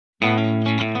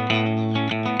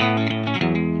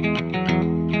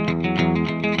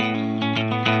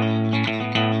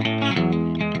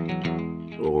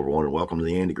welcome to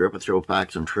the Andy Griffith Show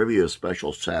Facts and Trivia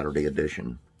Special Saturday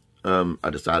edition.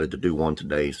 I decided to do one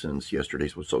today since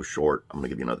yesterday's was so short. I'm going to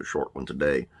give you another short one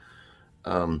today.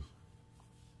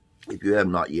 If you have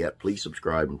not yet, please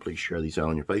subscribe and please share these out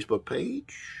on your Facebook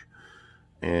page.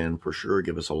 And for sure,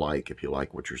 give us a like if you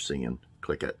like what you're seeing.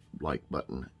 Click that like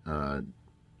button.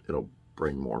 It'll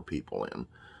bring more people in.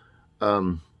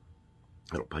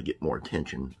 It'll probably get more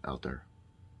attention out there.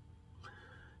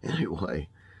 Anyway,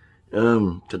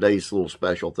 today's little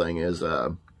special thing is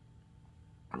the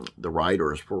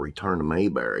writers for Return to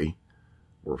Mayberry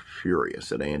were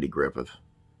furious at Andy Griffith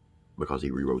because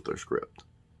he rewrote their script.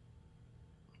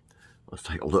 Let's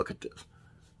take a look at this.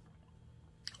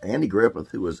 Andy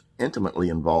Griffith, who was intimately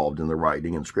involved in the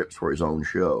writing and scripts for his own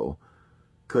show,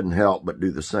 couldn't help but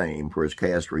do the same for his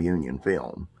cast reunion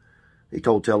film. He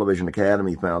told Television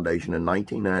Academy Foundation in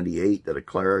 1998 that a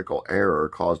clerical error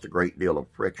caused a great deal of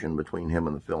friction between him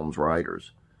and the film's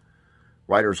writers.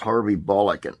 Writers Harvey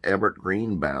Bullock and Everett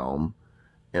Greenbaum,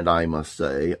 and I must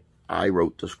say, I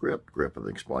wrote the script, Griffith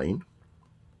explained.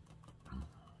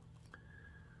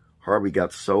 Harvey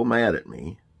got so mad at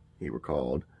me, he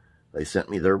recalled, they sent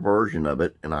me their version of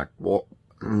it, and I worked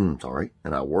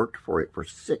for it for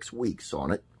 6 weeks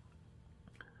on it.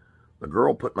 The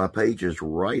girl put my pages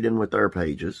right in with their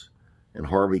pages, and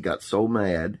Harvey got so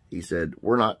mad, he said,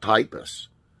 "We're not typists."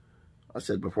 I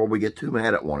said, "Before we get too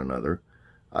mad at one another,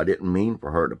 I didn't mean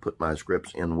for her to put my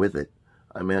scripts in with it.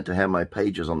 I meant to have my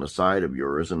pages on the side of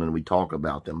yours, and then we talk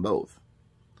about them both."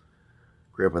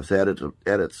 Griffith's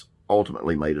edits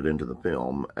ultimately made it into the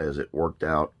film. As it worked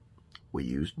out, we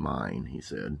used mine, he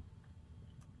said.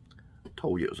 I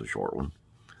told you it was a short one.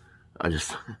 I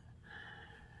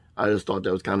just thought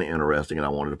that was kind of interesting, and I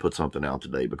wanted to put something out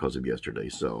today because of yesterday.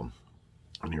 So,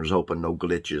 and here's hoping no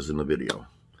glitches in the video,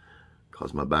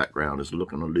 because my background is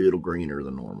looking a little greener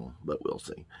than normal, but we'll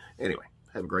see. Anyway,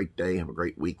 have a great day. Have a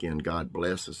great weekend. God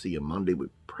bless. I'll see you Monday. We're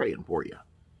praying for you.